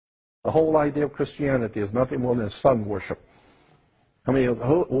The whole idea of Christianity is nothing more than sun worship. I mean,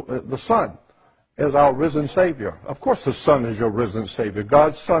 the sun is our risen Savior. Of course the sun is your risen Savior.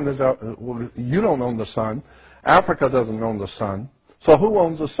 God's sun is our... You don't own the sun. Africa doesn't own the sun. So who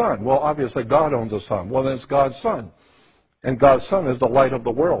owns the sun? Well, obviously God owns the sun. Well, then it's God's sun. And God's sun is the light of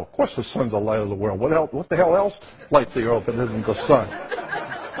the world. Of course the sun's the light of the world. What the hell else lights the earth if it isn't the sun?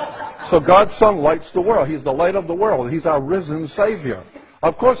 So God's sun lights the world. He's the light of the world. He's our risen Savior.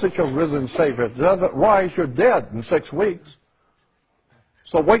 Of course it's your risen Savior. If it doesn't rise, you're dead in 6 weeks.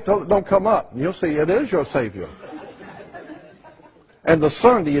 So wait till it don't come up. You'll see it is your Savior. And the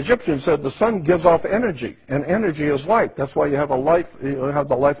sun, the Egyptians said the sun gives off energy. And energy is light. That's why you have the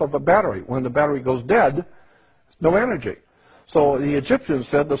life of a battery. When the battery goes dead, no energy. So the Egyptians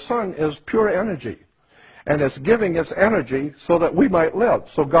said the sun is pure energy. And it's giving its energy so that we might live.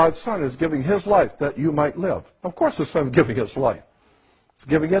 So God's sun is giving his life that you might live. Of course the sun is giving its life. It's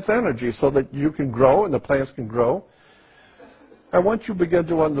giving its energy so that you can grow and the plants can grow. And once you begin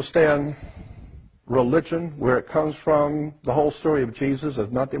to understand religion, where it comes from, the whole story of Jesus is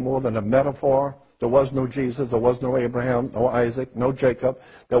nothing more than a metaphor. There was no Jesus, there was no Abraham, no Isaac, no Jacob.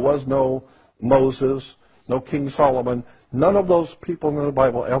 There was no Moses, no King Solomon. None of those people in the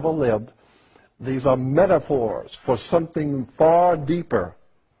Bible ever lived. These are metaphors for something far deeper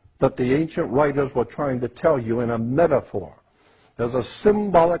that the ancient writers were trying to tell you in a metaphor. There's a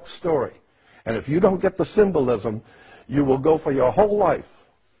symbolic story. And if you don't get the symbolism, you will go for your whole life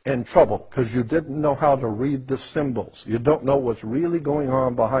in trouble because you didn't know how to read the symbols. You don't know what's really going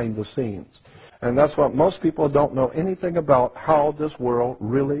on behind the scenes. And that's what most people don't know anything about, how this world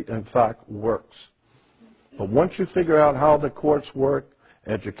really, in fact, works. But once you figure out how the courts work,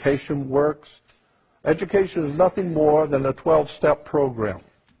 education works. Education is nothing more than a 12-step program.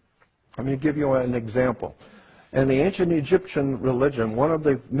 Let me give you an example. In the ancient Egyptian religion, one of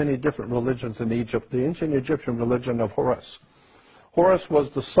the many different religions in Egypt, the ancient Egyptian religion of Horus. Horus was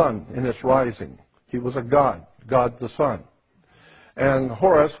the sun in its rising. He was a god, God the sun. And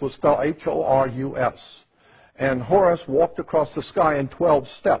Horus was spelled H-O-R-U-S. And Horus walked across the sky in 12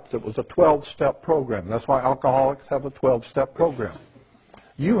 steps. It was a 12-step program. That's why alcoholics have a 12-step program.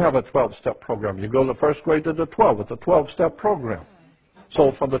 You have a 12-step program. You go to first grade to the 12. It's a 12-step program.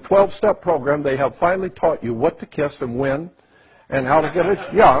 So from the 12-step program, they have finally taught you what to kiss and when, and how to get a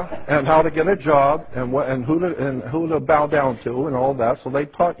job, and who to bow down to, and all that. So they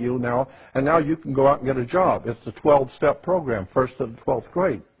taught you now, and now you can go out and get a job. It's the 12-step program, first to the 12th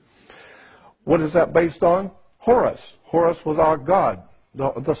grade. What is that based on? Horus. Horus was our god,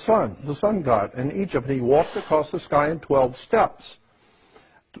 the sun god in Egypt. He walked across the sky in 12 steps.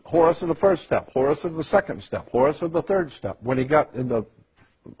 Horus is the first step. Horus is the second step. Horus is the third step. When he got in the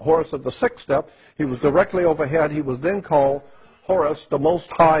Horus of the sixth step, he was directly overhead. He was then called Horus, the Most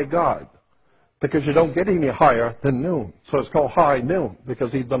High God, because you don't get any higher than noon. So it's called high noon,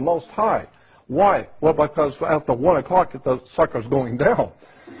 because he's the Most High. Why? Well, because after 1 o'clock, the sucker's going down.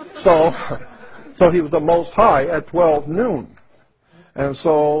 So he was the Most High at 12 noon. And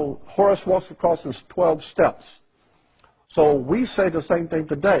so Horus walks across his 12 steps. So we say the same thing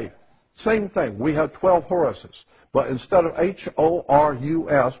today. Same thing. We have 12 Horuses. But instead of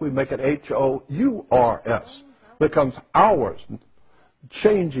H-O-R-U-S, we make it H-O-U-R-S. Becomes hours,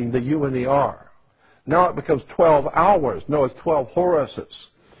 changing the U and the R. Now it becomes 12 hours. No, it's 12 Horuses.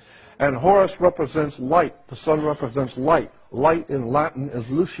 And Horus represents light. The sun represents light. Light in Latin is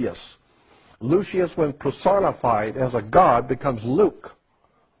Lucius. Lucius, when personified as a god, becomes Luke.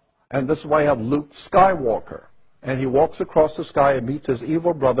 And this is why I have Luke Skywalker. And he walks across the sky and meets his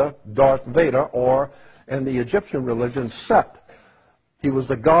evil brother, Darth Vader, or in the Egyptian religion, Set. He was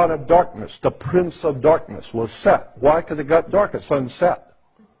the god of darkness. The prince of darkness was Set. Why? Because it got dark at sunset.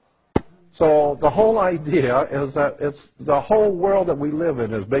 So the whole idea is that it's the whole world that we live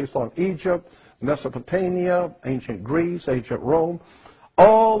in is based on Egypt, Mesopotamia, ancient Greece, ancient Rome.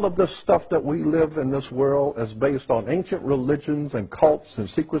 All of the stuff that we live in this world is based on ancient religions and cults and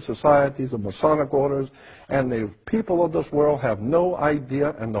secret societies and Masonic orders, and the people of this world have no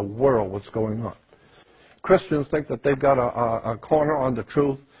idea in the world what's going on. Christians think that they've got a corner on the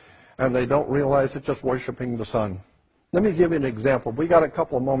truth, and they don't realize it's just worshiping the sun. Let me give you an example. We got a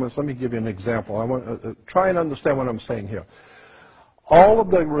couple of moments. Let me give you an example. I want to try and understand what I'm saying here. All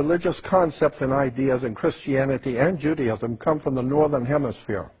of the religious concepts and ideas in Christianity and Judaism come from the northern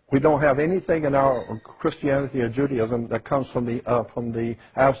hemisphere. We don't have anything in our Christianity or Judaism that comes from the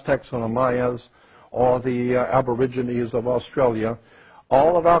Aztecs or the Mayas or the Aborigines of Australia.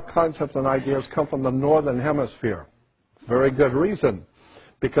 All of our concepts and ideas come from the northern hemisphere. Very good reason.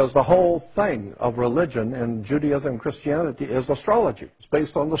 Because the whole thing of religion in Judaism and Christianity is astrology. It's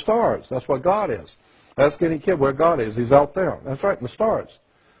based on the stars. That's what God is. Ask any kid where God is. He's out there. That's right, in the stars.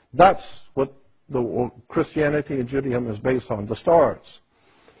 That's what the Christianity and Judaism is based on, the stars.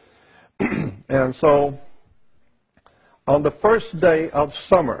 And so, on the first day of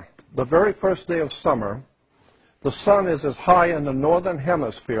summer, the very first day of summer, the sun is as high in the northern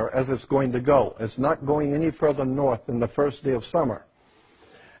hemisphere as it's going to go. It's not going any further north than the first day of summer.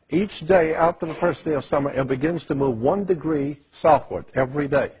 Each day after the first day of summer, it begins to move 1 degree southward every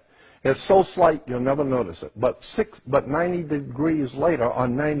day. It's so slight you'll never notice it. But 90 degrees later, or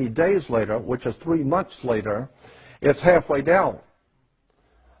 90 days later, which is 3 months later, it's halfway down.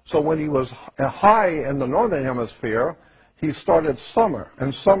 So when he was high in the northern hemisphere, he started summer.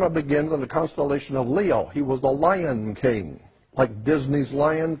 And summer begins in the constellation of Leo. He was the Lion King. Like Disney's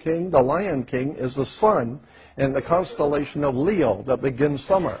Lion King, the Lion King is the sun in the constellation of Leo that begins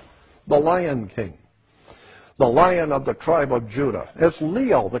summer. The Lion King. The Lion of the tribe of Judah. It's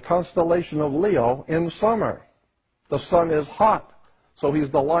Leo, the constellation of Leo in summer. The sun is hot, so he's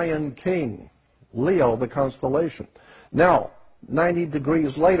the Lion King. Leo, the constellation. Now, 90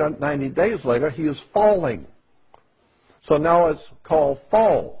 degrees later, 90 days later, he is falling. So now it's called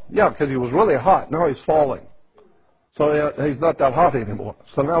fall. Yeah, because he was really hot. Now he's falling. So he's not that hot anymore.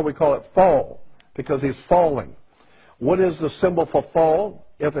 So now we call it fall because he's falling. What is the symbol for fall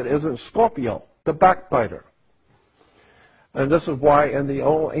if it isn't Scorpio, the backbiter? And this is why in the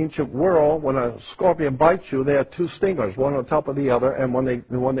old ancient world, when a scorpion bites you, they have 2 stingers, one on top of the other, and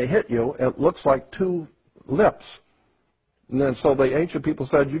when they hit you, it looks like 2 lips. And then so the ancient people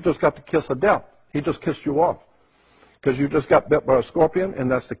said, you just got the kiss of death. He just kissed you off. Because you just got bit by a scorpion, and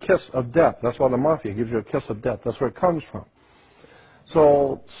that's the kiss of death. That's why the mafia gives you a kiss of death. That's where it comes from.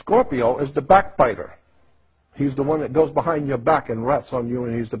 So Scorpio is the backbiter. He's the one that goes behind your back and rats on you,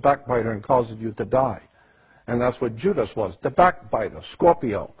 and he's the backbiter and causes you to die. And that's what Judas was, the backbiter,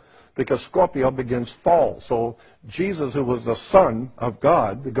 Scorpio. Because Scorpio begins fall. So Jesus, who was the Son of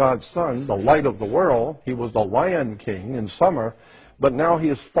God, the God's Son, the light of the world, he was the Lion King in summer, but now he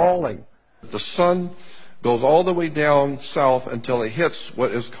is falling. The sun goes all the way down south until it hits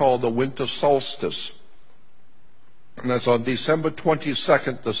what is called the winter solstice. And that's on December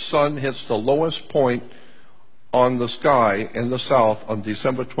 22nd, the sun hits the lowest point on the sky in the south on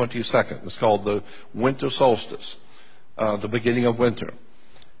December 22nd. It's called the winter solstice, the beginning of winter.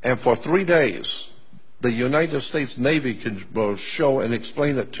 And for 3 days, the United States Navy can show and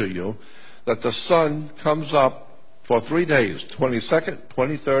explain it to you that the sun comes up for 3 days, 22nd,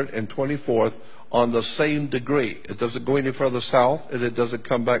 23rd, and 24th, on the same degree. It doesn't go any further south, and it doesn't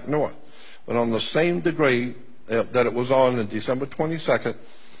come back north. But on the same degree that it was on December 22nd,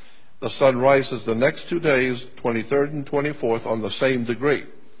 the sun rises the next 2 days, 23rd and 24th, on the same degree.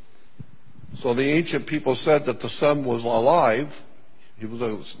 So the ancient people said that the sun was alive. He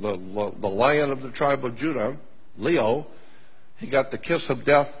was the lion of the tribe of Judah, Leo. He got the kiss of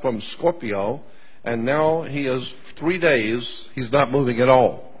death from Scorpio, and now he is 3 days, he's not moving at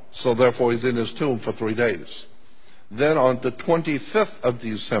all. So therefore he's in his tomb for 3 days. Then on the 25th of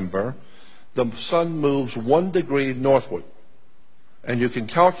December, the sun moves 1 degree northward. And you can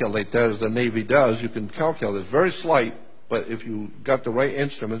calculate that as the Navy does. You can calculate. It's very slight, but if you got the right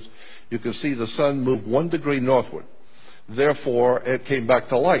instruments, you can see the sun move 1 degree northward. Therefore, it came back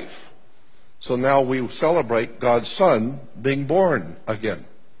to life. So now we celebrate God's Son being born again.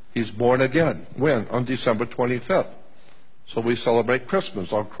 He's born again. When? On December 25th. So we celebrate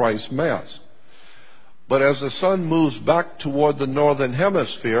Christmas on Christ's Mass. But as the sun moves back toward the northern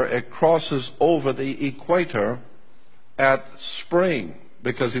hemisphere, it crosses over the equator at spring.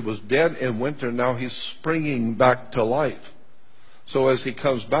 Because he was dead in winter, now he's springing back to life. So as he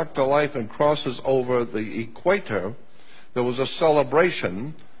comes back to life and crosses over the equator, there was a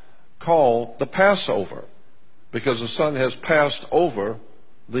celebration called the Passover. Because the sun has passed over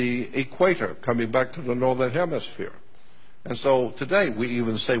the equator, coming back to the northern hemisphere. And so today we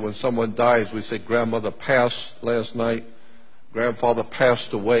even say when someone dies, we say grandmother passed last night, grandfather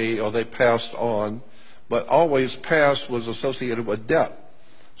passed away, or they passed on. But always past was associated with death.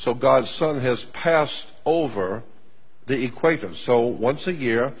 So God's Son has passed over the equator. So once a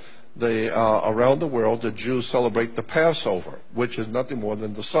year, around the world, the Jews celebrate the Passover, which is nothing more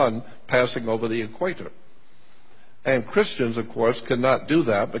than the sun passing over the equator. And Christians, of course, cannot do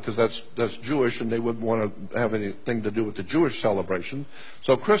that because that's Jewish, and they wouldn't want to have anything to do with the Jewish celebration.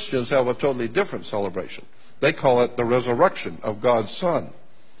 So Christians have a totally different celebration. They call it the resurrection of God's Son.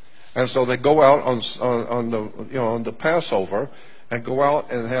 And so they go out on the Passover and go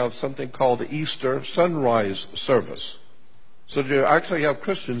out and have something called the Easter sunrise service. So you actually have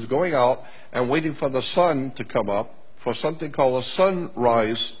Christians going out and waiting for the sun to come up for something called a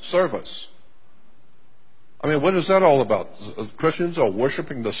sunrise service. I mean, what is that all about? Christians are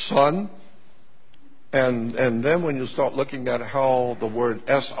worshiping the sun? And then when you start looking at how the word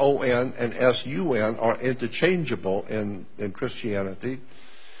S-O-N and S-U-N are interchangeable in Christianity,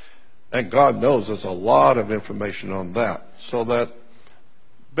 and God knows there's a lot of information on that. So that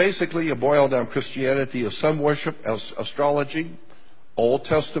basically you boil down Christianity as sun worship, as astrology. Old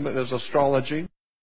Testament is astrology.